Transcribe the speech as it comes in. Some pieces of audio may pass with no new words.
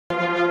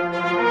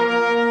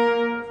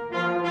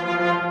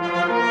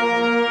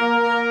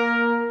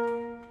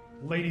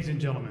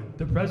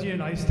the President of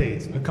the United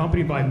States,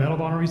 accompanied by Medal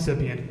of Honor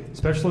recipient,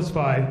 Specialist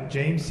 5,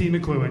 James C.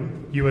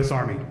 McCloughan, U.S.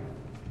 Army.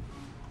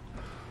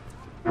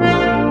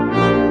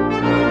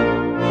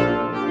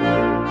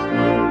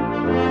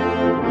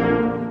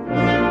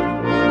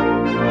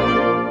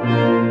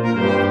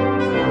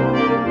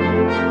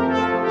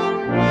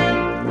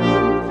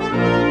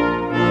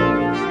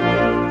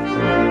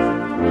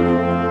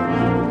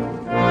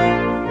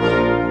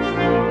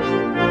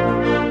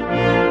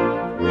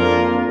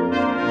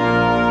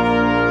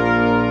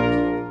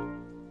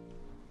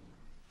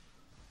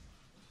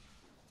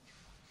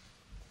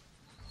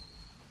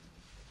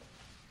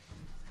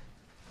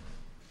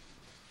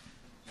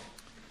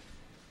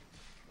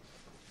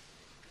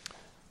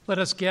 Let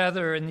us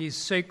gather in these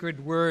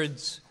sacred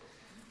words.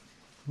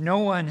 No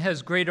one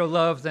has greater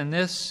love than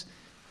this,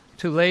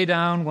 to lay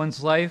down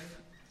one's life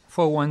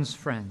for one's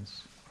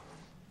friends.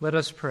 Let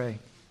us pray.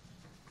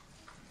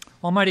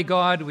 Almighty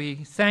God, we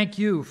thank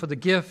you for the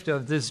gift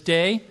of this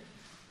day,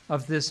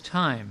 of this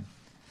time,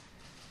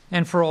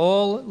 and for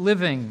all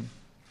living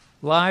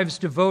lives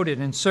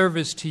devoted in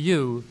service to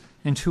you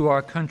and to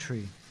our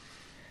country.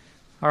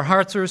 Our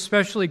hearts are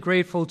especially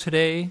grateful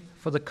today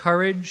for the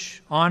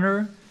courage,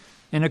 honor,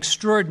 and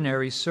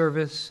extraordinary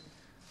service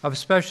of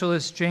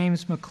Specialist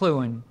James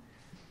McCloughan,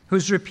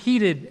 whose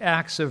repeated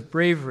acts of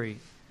bravery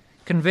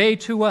convey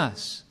to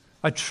us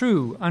a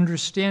true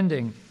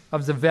understanding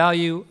of the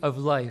value of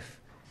life.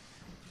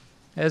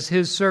 As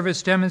his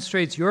service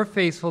demonstrates your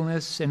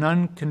faithfulness and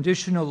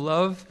unconditional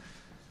love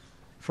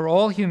for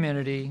all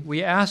humanity,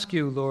 we ask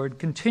you, Lord,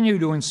 continue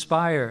to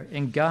inspire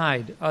and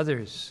guide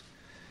others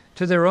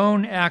to their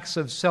own acts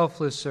of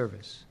selfless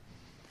service.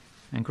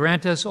 And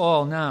grant us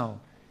all now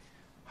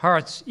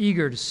hearts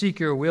eager to seek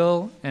your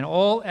will, and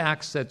all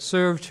acts that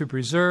serve to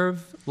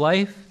preserve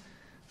life,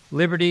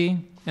 liberty,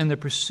 and the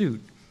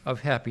pursuit of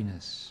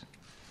happiness.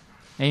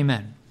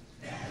 Amen.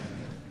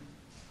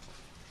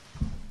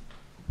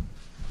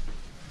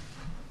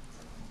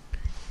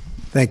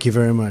 Thank you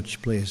very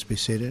much. Please be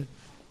seated.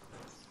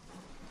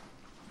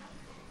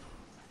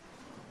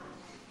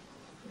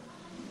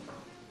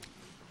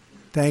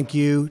 Thank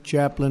you,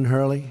 Chaplain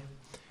Hurley,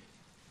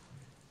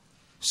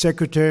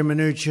 Secretary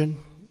Mnuchin,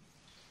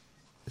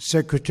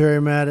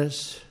 Secretary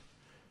Mattis,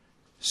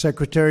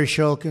 Secretary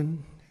Shulkin,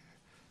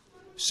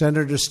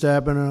 Senator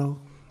Stabenow,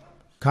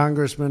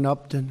 Congressman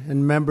Upton,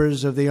 and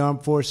members of the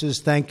Armed Forces,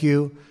 thank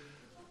you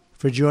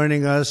for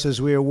joining us as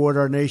we award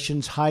our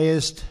nation's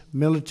highest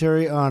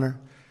military honor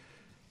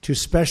to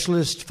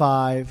Specialist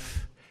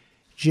 5,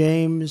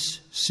 James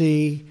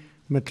C.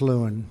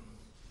 McCloughan.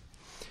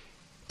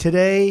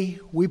 Today,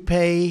 we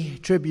pay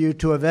tribute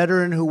to a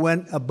veteran who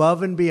went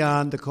above and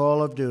beyond the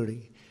call of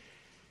duty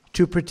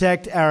to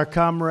protect our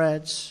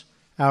comrades,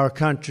 our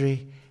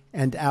country,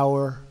 and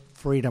our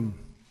freedom.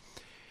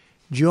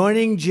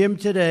 Joining Jim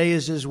today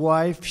is his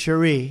wife,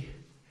 Cherie,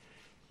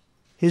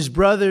 his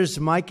brothers,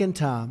 Mike and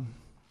Tom,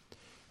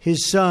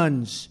 his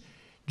sons,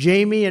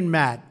 Jamie and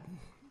Matt,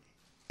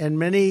 and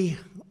many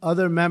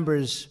other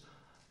members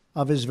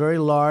of his very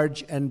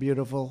large and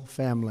beautiful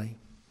family.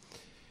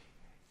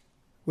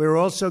 We're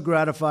also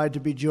gratified to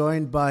be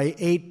joined by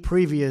 8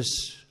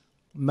 previous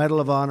Medal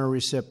of Honor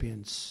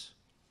recipients.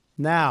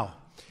 Now,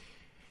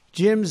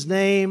 Jim's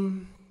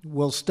name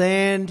will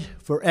stand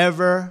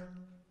forever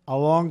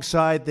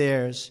alongside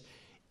theirs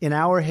in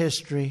our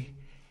history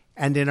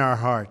and in our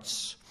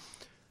hearts.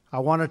 I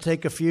want to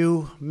take a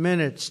few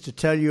minutes to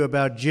tell you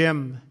about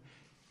Jim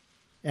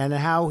and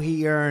how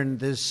he earned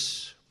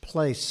this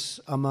place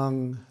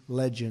among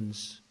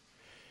legends.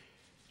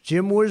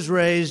 Jim was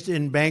raised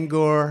in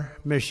Bangor,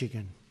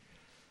 Michigan.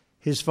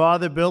 His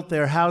father built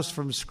their house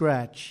from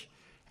scratch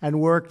and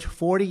worked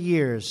 40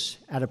 years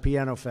at a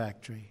piano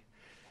factory.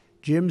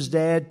 Jim's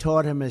dad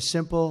taught him a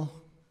simple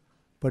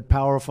but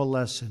powerful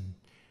lesson.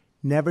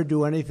 Never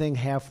do anything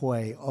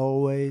halfway.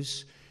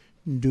 Always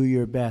do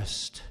your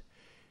best.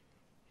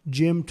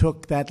 Jim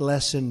took that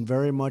lesson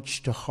very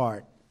much to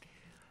heart.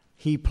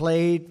 He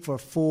played for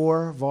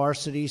 4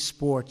 varsity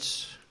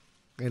sports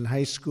in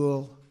high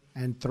school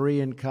and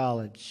 3 in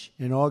college.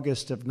 In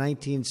August of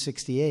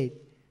 1968,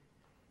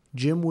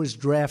 Jim was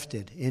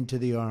drafted into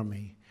the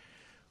Army.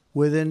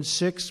 Within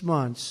 6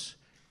 months,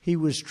 he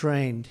was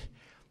trained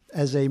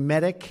as a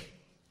medic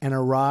and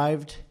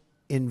arrived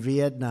in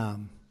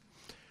Vietnam.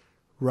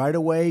 Right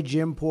away,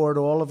 Jim poured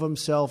all of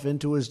himself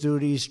into his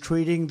duties,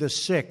 treating the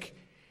sick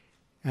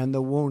and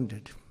the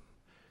wounded.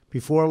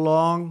 Before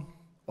long,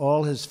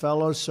 all his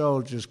fellow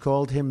soldiers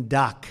called him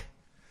Doc.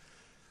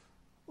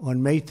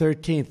 On May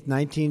 13th,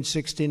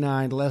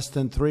 1969, less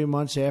than 3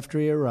 months after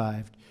he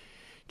arrived,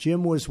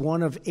 Jim was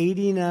one of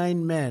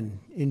 89 men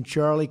in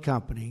Charlie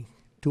Company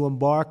to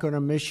embark on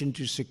a mission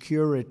to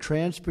secure a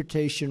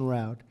transportation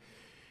route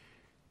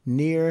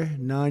near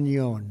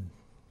Nanyuan.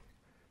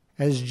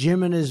 As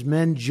Jim and his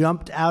men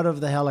jumped out of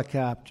the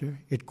helicopter,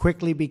 it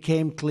quickly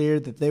became clear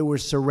that they were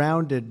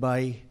surrounded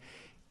by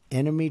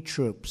enemy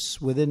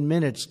troops. Within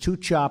minutes, 2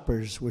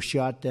 choppers were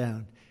shot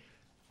down,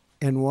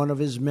 and one of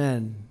his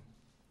men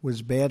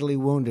was badly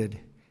wounded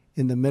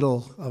in the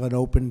middle of an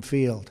open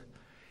field.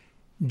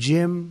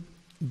 Jim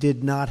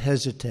did not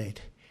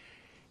hesitate.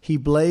 He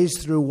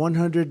blazed through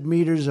 100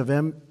 meters of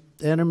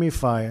enemy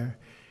fire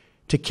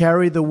to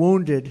carry the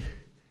wounded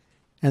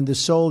and the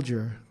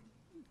soldier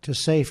to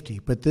safety.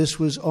 But this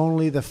was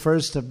only the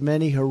first of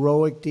many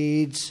heroic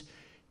deeds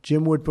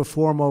Jim would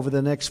perform over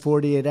the next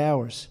 48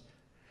 hours.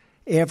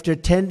 After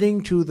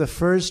tending to the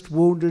first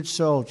wounded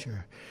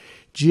soldier,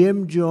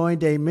 Jim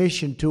joined a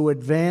mission to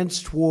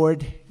advance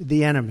toward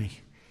the enemy.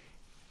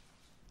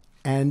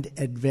 And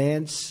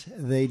advance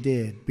they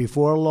did.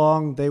 Before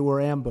long, they were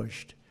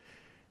ambushed.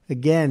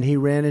 Again, he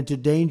ran into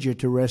danger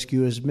to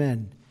rescue his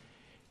men.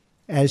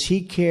 As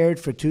he cared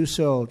for two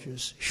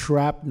soldiers,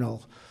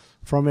 shrapnel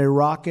from a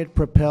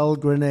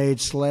rocket-propelled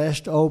grenade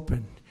slashed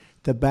open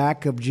the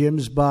back of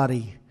Jim's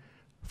body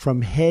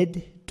from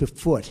head to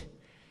foot.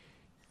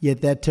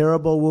 Yet that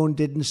terrible wound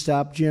didn't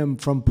stop Jim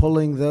from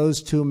pulling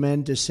those two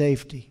men to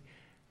safety,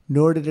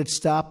 nor did it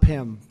stop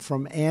him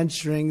from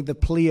answering the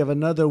plea of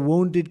another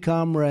wounded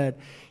comrade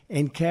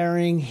and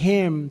carrying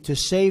him to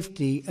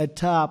safety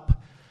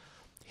atop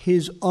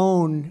his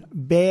own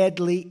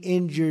badly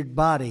injured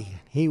body.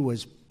 He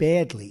was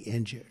badly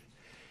injured.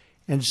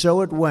 And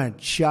so it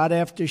went, shot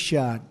after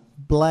shot,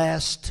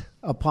 blast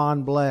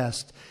upon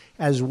blast.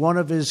 As one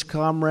of his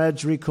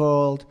comrades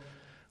recalled,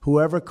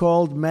 whoever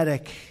called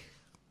medic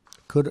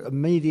could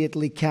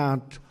immediately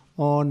count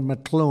on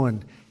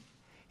McCloughan.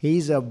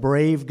 He's a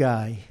brave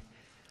guy.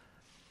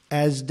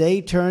 As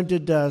day turned to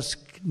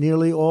dusk,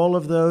 nearly all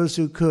of those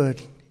who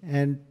could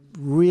and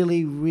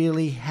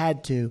really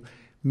had to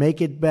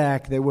make it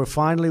back, they were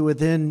finally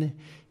within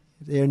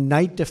their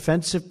night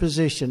defensive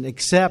position,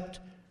 except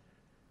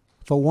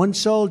for one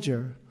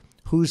soldier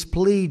whose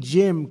plea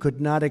Jim could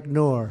not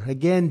ignore.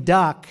 Again,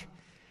 Doc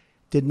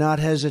did not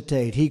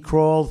hesitate. He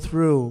crawled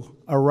through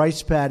a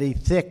rice paddy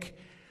thick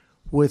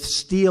with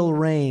steel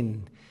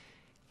rain.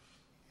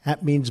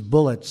 That means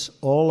bullets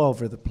all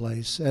over the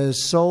place.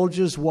 As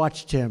soldiers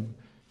watched him,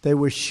 they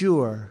were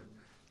sure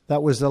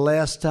that was the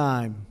last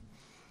time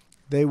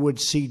they would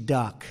see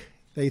Doc.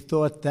 They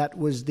thought that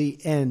was the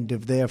end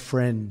of their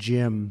friend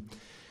Jim.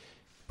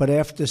 But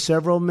after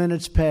several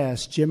minutes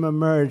passed, Jim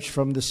emerged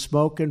from the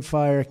smoke and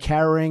fire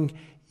carrying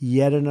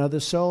yet another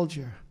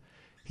soldier.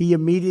 He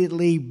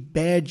immediately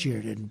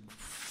badgered and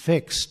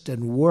fixed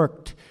and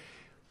worked,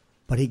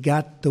 but he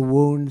got the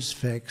wounds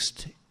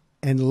fixed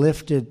and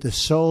lifted the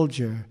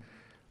soldier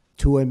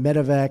to a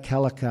medevac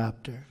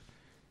helicopter.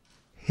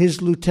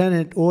 His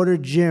lieutenant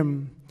ordered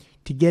Jim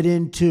to get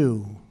in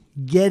too.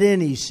 Get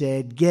in, he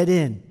said, get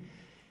in.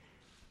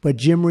 But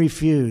Jim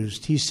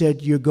refused. He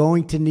said, you're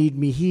going to need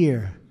me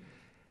here.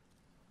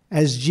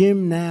 As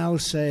Jim now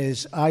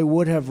says, I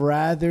would have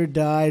rather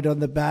died on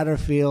the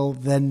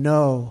battlefield than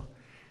know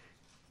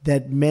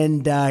that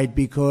men died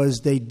because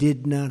they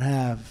did not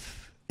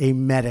have a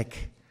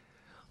medic.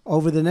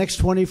 Over the next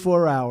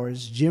 24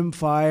 hours, Jim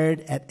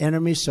fired at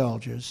enemy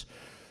soldiers,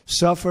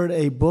 suffered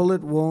a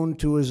bullet wound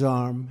to his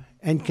arm,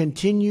 and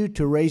continued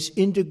to race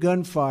into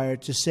gunfire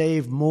to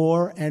save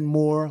more and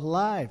more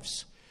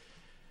lives.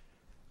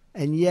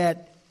 And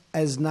yet,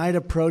 as night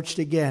approached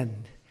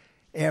again,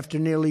 after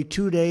nearly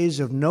 2 days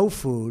of no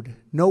food,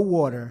 no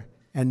water,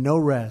 and no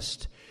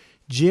rest,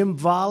 Jim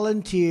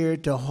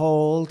volunteered to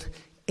hold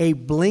a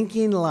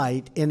blinking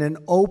light in an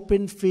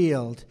open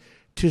field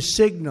to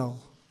signal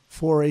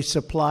for a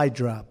supply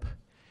drop.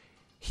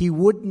 He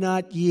would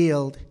not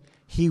yield,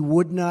 he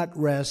would not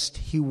rest,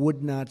 he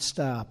would not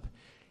stop,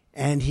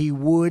 and he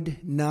would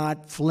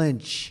not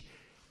flinch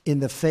in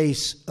the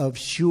face of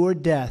sure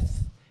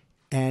death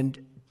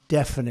and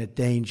definite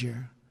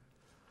danger.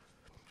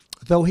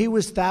 Though he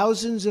was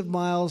thousands of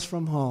miles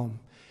from home,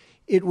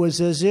 it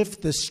was as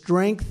if the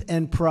strength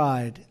and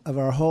pride of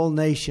our whole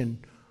nation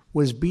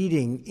was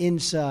beating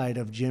inside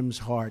of Jim's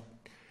heart.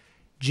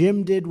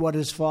 Jim did what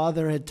his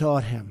father had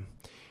taught him.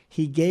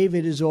 He gave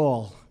it his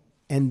all,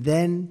 and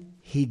then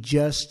he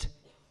just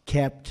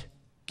kept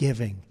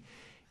giving.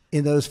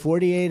 In those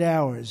 48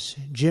 hours,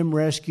 Jim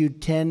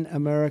rescued 10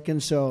 American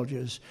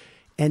soldiers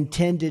and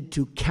tended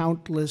to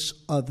countless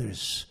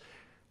others.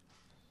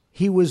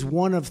 He was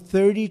one of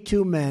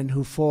 32 men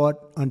who fought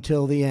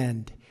until the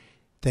end.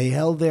 They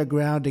held their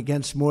ground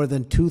against more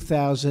than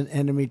 2,000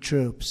 enemy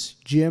troops.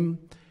 Jim,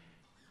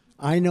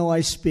 I know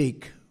I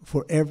speak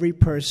for every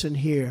person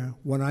here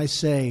when I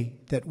say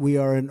that we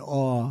are in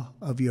awe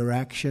of your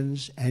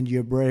actions and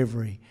your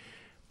bravery.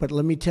 But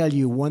let me tell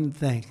you one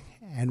thing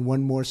and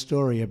one more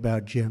story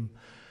about Jim.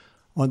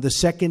 On the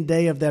second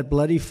day of that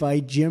bloody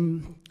fight,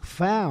 Jim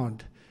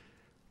found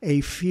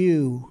a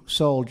few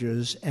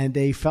soldiers and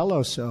a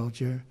fellow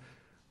soldier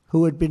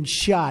who had been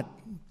shot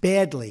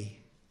badly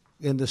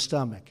in the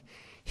stomach.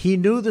 He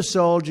knew the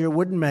soldier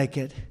wouldn't make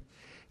it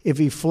if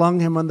he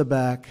flung him on the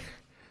back,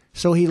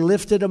 so he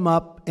lifted him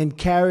up and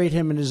carried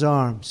him in his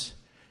arms.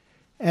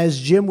 As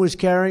Jim was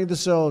carrying the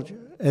soldier,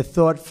 a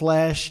thought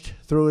flashed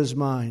through his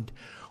mind.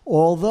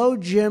 Although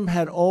Jim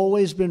had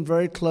always been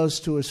very close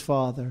to his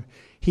father,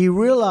 he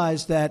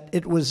realized that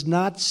it was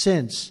not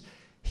since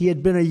he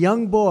had been a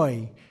young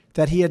boy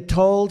that he had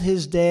told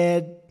his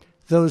dad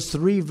those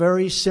three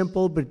very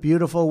simple but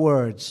beautiful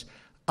words,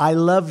 I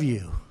love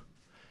you.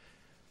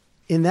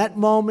 In that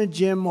moment,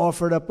 Jim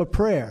offered up a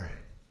prayer.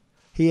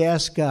 He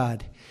asked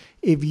God,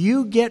 if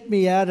you get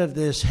me out of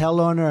this hell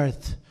on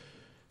earth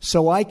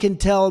so I can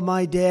tell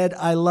my dad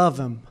I love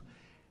him,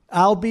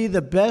 I'll be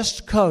the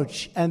best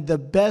coach and the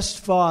best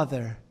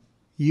father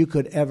you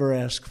could ever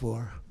ask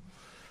for.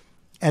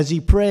 As he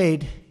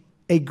prayed,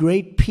 a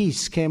great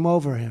peace came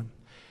over him.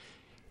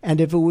 And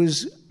if it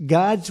was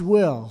God's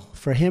will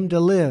for him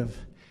to live,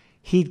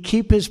 he'd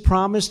keep his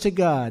promise to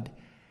God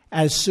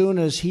as soon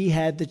as he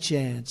had the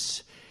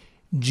chance.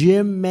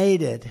 Jim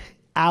made it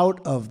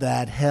out of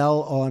that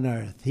hell on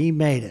earth. He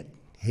made it.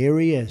 Here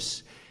he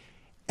is.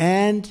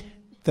 And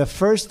the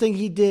first thing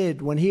he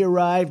did when he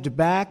arrived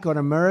back on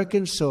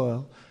American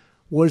soil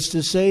was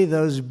to say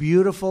those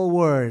beautiful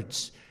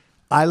words,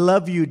 I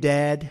love you,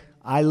 Dad.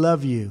 I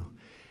love you.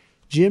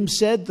 Jim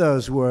said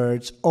those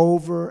words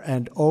over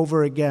and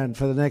over again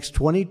for the next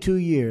 22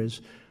 years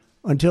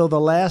until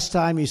the last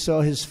time he saw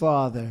his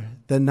father,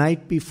 the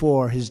night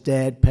before his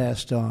dad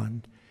passed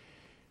on.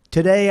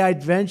 Today,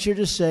 I'd venture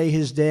to say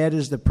his dad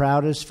is the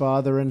proudest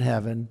father in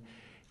heaven.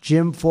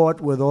 Jim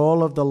fought with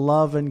all of the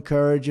love and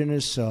courage in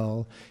his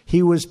soul.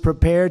 He was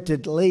prepared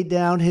to lay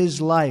down his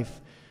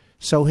life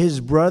so his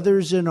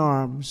brothers in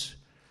arms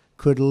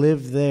could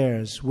live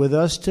theirs. With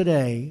us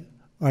today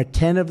are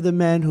 10 of the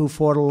men who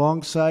fought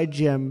alongside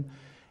Jim,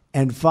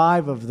 and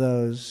 5 of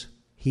those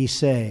he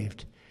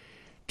saved.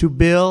 To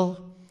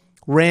Bill,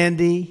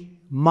 Randy,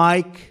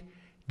 Mike,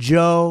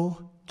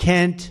 Joe,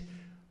 Kent,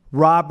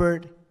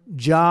 Robert,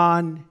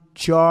 John,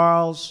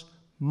 Charles,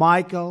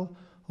 Michael,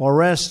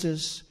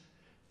 Orestes,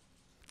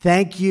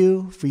 thank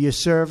you for your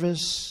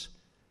service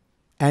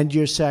and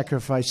your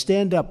sacrifice.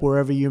 Stand up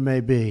wherever you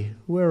may be.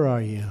 Where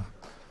are you?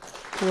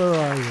 Where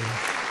are you?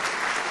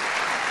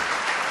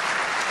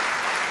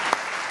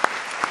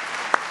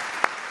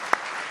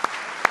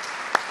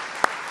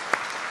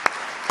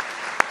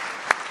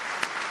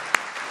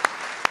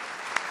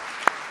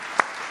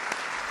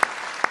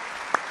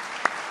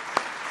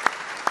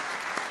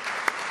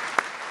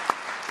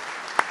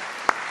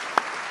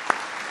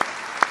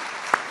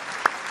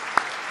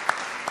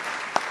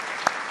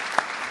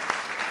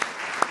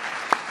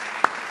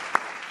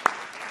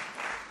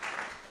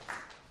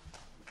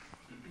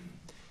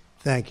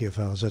 Thank you,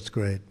 fellas. That's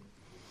great.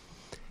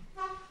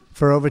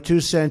 For over 2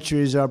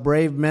 centuries, our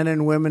brave men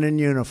and women in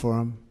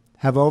uniform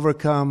have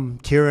overcome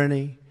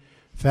tyranny,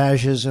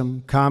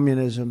 fascism,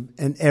 communism,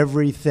 and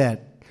every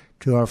threat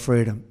to our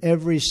freedom.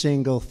 Every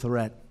single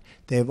threat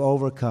they've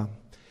overcome.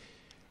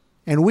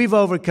 And we've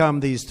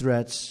overcome these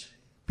threats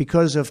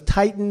because of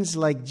titans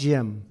like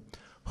Jim,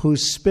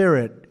 whose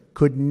spirit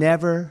could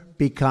never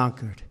be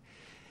conquered.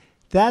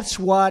 That's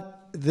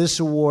what this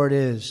award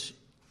is,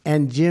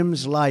 and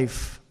Jim's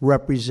life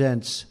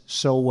represents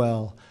so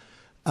well.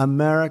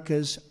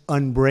 America's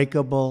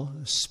unbreakable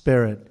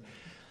spirit.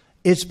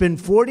 It's been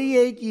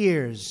 48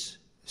 years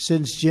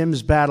since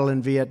Jim's battle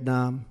in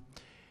Vietnam.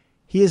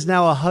 He is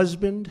now a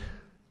husband,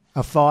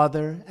 a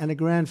father, and a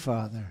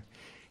grandfather.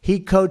 He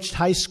coached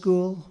high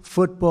school,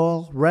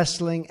 football,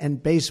 wrestling,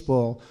 and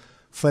baseball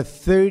for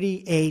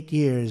 38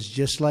 years,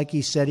 just like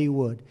he said he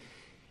would.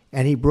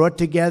 And he brought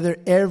together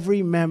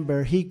every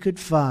member he could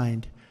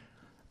find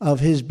of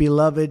his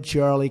beloved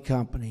Charlie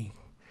Company.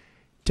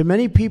 To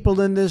many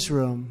people in this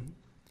room,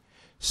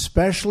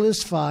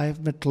 Specialist 5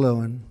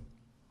 McCloughan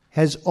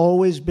has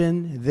always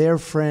been their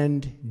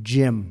friend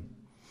Jim.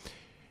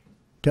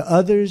 To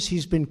others,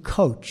 he's been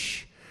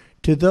coach.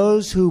 To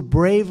those who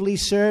bravely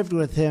served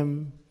with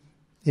him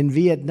in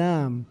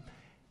Vietnam,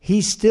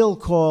 he's still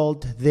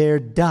called their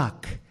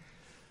doc.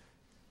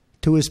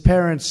 To his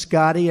parents,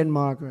 Scotty and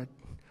Margaret,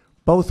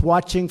 both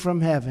watching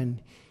from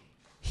heaven,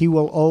 he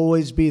will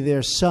always be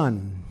their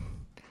son.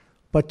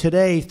 But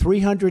today,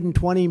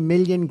 320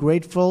 million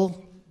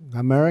grateful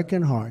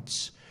American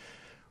hearts,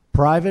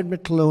 Private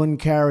McCloughan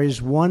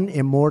carries one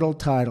immortal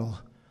title,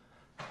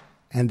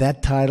 and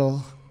that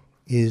title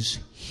is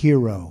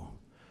Hero.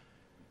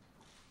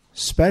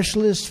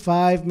 Specialist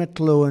 5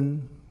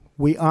 McCloughan,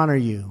 we honor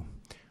you,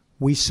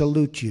 we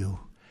salute you,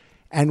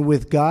 and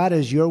with God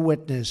as your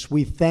witness,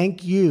 we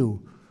thank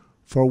you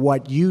for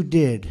what you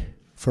did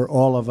for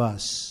all of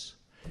us.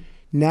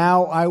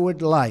 Now I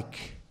would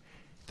like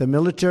the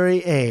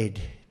military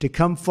aide to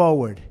come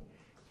forward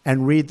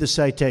and read the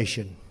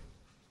citation.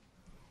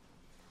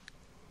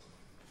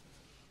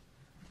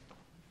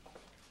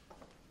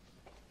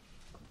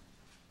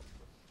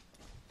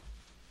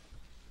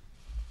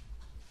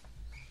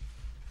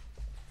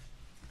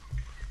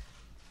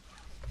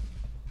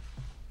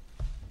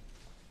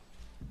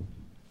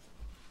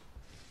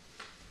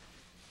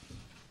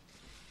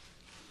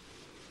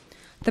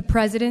 The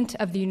President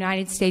of the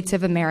United States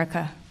of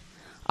America,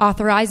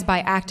 authorized by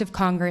Act of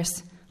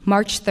Congress,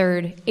 March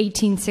 3,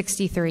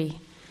 1863,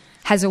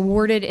 has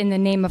awarded in the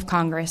name of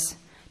Congress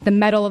the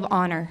Medal of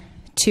Honor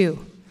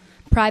to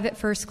Private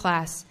First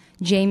Class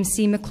James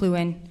C.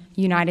 McCloughan,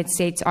 United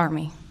States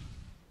Army,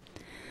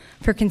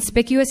 for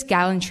conspicuous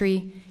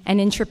gallantry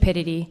and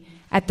intrepidity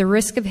at the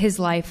risk of his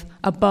life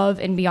above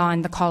and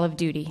beyond the call of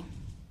duty.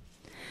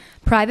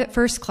 Private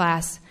First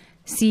Class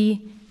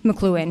C.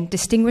 McCloughan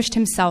distinguished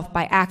himself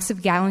by acts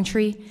of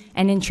gallantry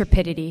and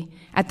intrepidity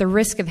at the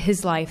risk of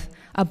his life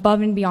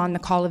above and beyond the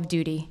call of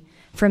duty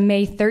from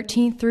May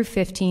 13th through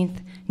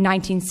 15th,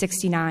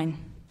 1969,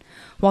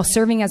 while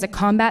serving as a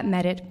combat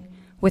medic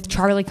with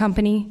Charlie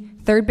Company,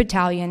 3rd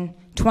Battalion,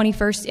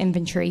 21st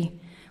Infantry,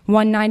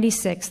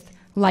 196th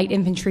Light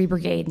Infantry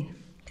Brigade,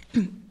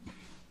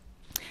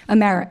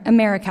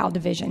 Americal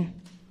Division.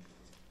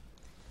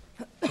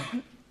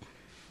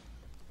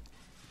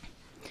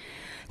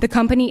 The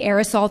company air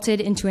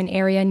assaulted into an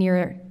area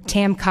near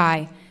Tam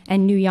Kai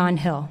and New Yon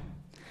Hill.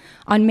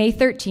 On May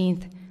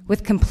 13th,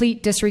 with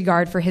complete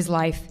disregard for his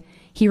life,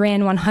 he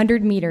ran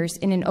 100 meters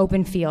in an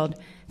open field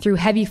through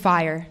heavy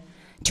fire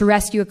to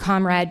rescue a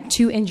comrade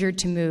too injured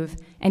to move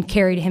and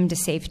carried him to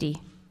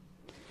safety.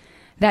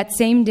 That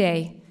same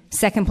day,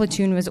 2nd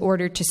Platoon was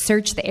ordered to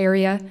search the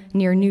area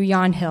near New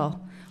Yon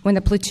Hill when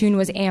the platoon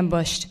was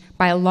ambushed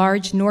by a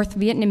large North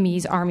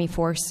Vietnamese army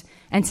force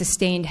and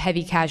sustained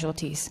heavy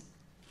casualties.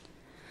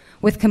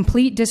 With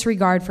complete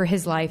disregard for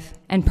his life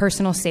and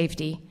personal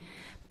safety,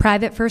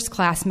 Private First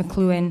Class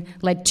McCloughan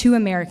led 2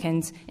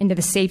 Americans into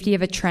the safety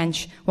of a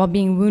trench while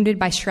being wounded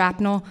by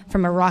shrapnel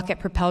from a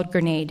rocket-propelled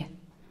grenade.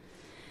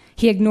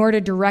 He ignored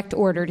a direct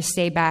order to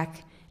stay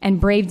back and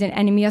braved an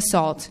enemy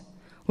assault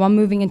while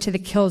moving into the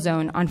kill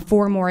zone on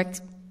 4 more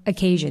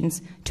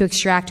occasions to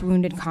extract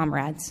wounded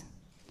comrades.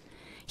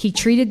 He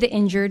treated the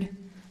injured,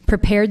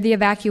 prepared the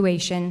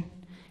evacuation,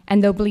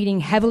 and though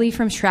bleeding heavily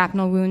from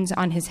shrapnel wounds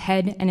on his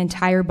head and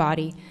entire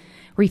body,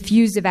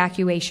 refused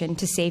evacuation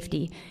to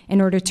safety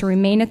in order to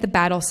remain at the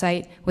battle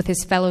site with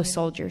his fellow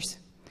soldiers,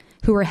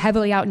 who were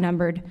heavily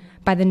outnumbered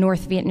by the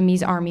North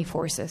Vietnamese Army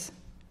forces.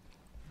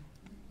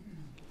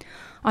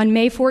 On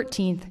May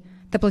 14th,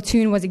 the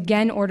platoon was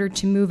again ordered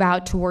to move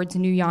out towards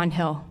New Yon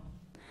Hill.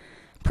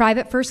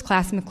 Private First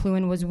Class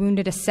McCloughan was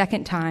wounded a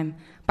second time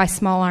by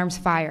small arms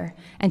fire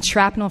and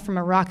shrapnel from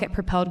a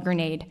rocket-propelled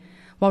grenade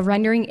while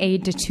rendering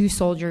aid to 2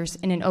 soldiers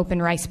in an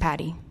open rice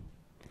paddy.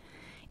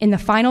 In the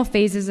final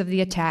phases of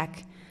the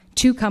attack,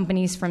 2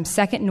 companies from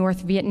 2nd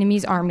North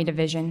Vietnamese Army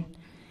Division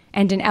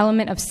and an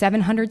element of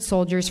 700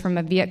 soldiers from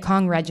a Viet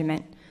Cong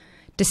regiment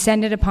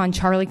descended upon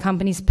Charlie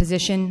Company's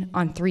position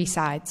on 3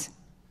 sides.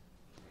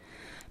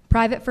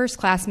 Private First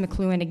Class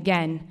McCloughan,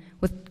 again,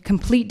 with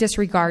complete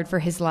disregard for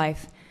his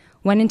life,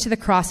 went into the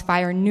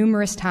crossfire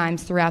numerous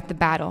times throughout the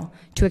battle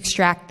to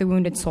extract the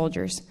wounded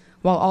soldiers,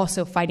 while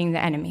also fighting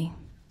the enemy.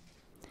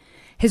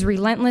 His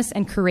relentless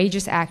and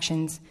courageous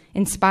actions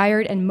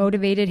inspired and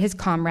motivated his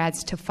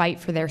comrades to fight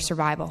for their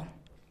survival.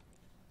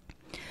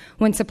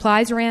 When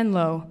supplies ran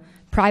low,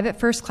 Private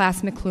First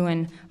Class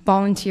McCloughan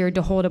volunteered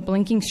to hold a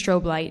blinking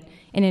strobe light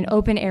in an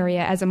open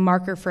area as a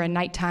marker for a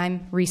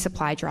nighttime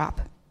resupply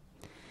drop.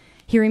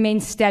 He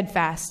remained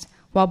steadfast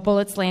while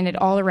bullets landed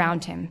all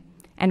around him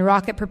and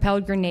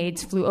rocket-propelled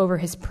grenades flew over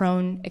his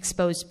prone,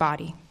 exposed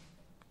body.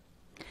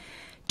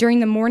 During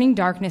the morning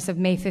darkness of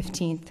May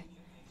 15th,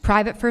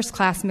 Private First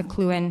Class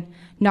McCloughan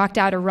knocked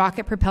out a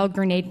rocket-propelled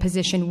grenade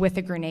position with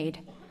a grenade,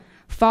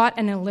 fought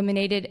and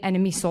eliminated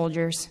enemy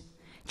soldiers,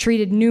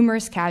 treated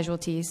numerous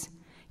casualties,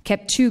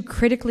 kept 2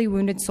 critically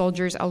wounded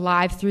soldiers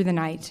alive through the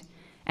night,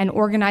 and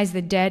organized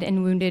the dead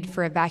and wounded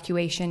for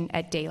evacuation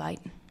at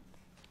daylight.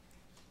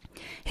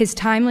 His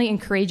timely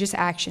and courageous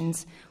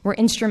actions were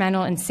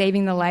instrumental in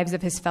saving the lives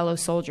of his fellow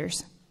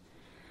soldiers.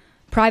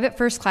 Private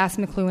First Class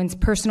McCloughan's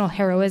personal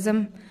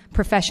heroism,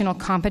 professional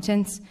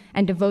competence,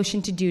 and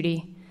devotion to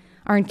duty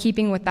are in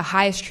keeping with the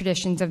highest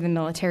traditions of the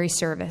military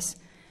service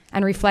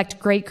and reflect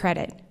great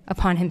credit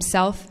upon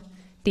himself,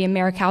 the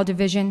Americal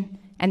Division,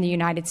 and the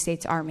United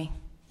States Army.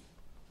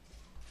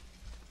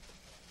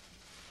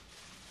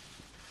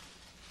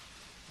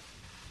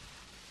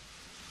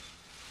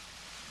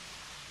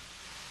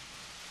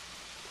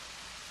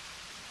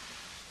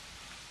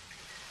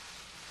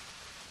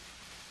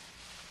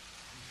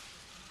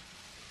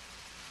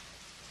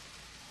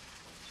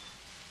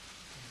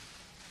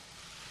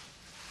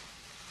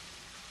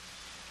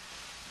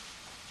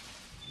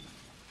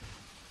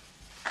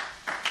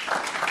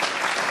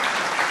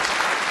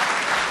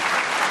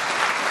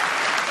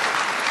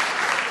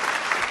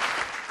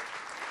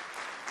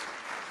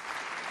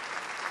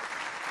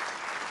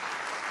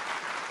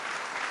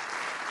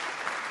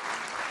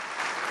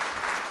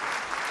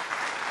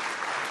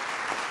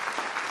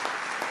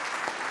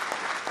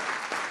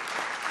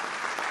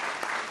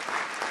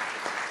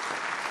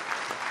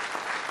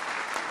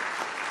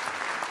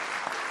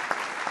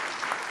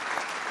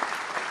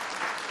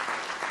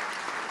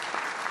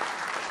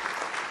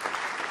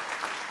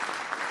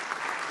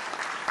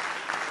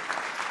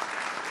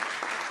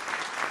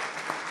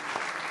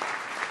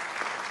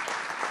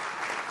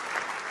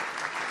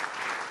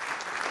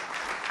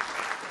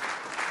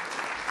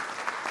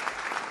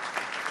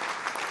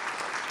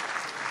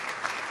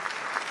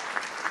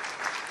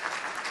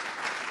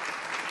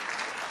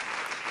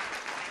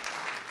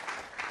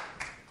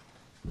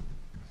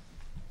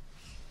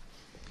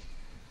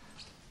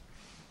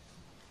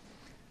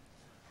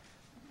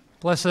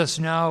 Bless us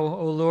now,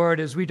 O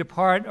Lord, as we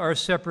depart our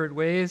separate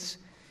ways.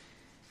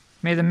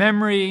 May the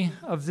memory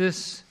of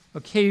this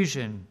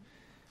occasion,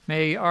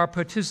 may our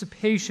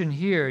participation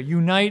here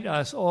unite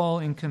us all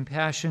in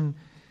compassion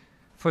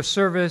for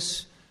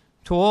service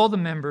to all the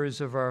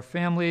members of our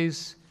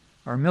families,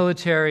 our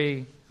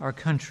military, our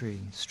country.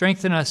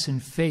 Strengthen us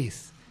in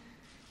faith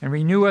and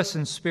renew us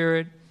in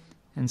spirit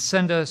and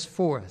send us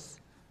forth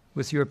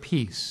with your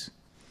peace.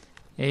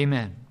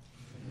 Amen.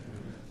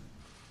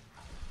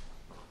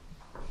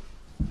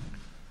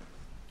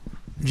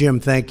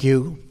 Jim, thank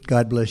you.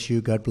 God bless you.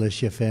 God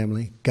bless your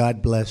family.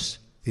 God bless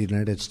the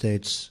United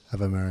States of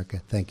America.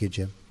 Thank you,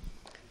 Jim.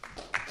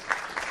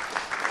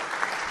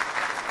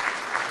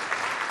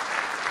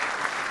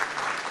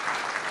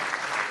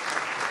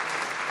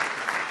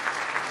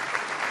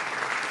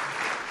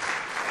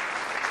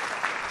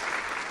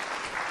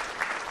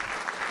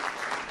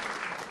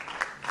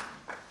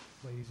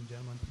 Ladies and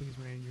gentlemen, please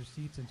remain in your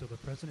seats until the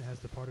President has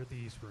departed the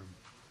East Room.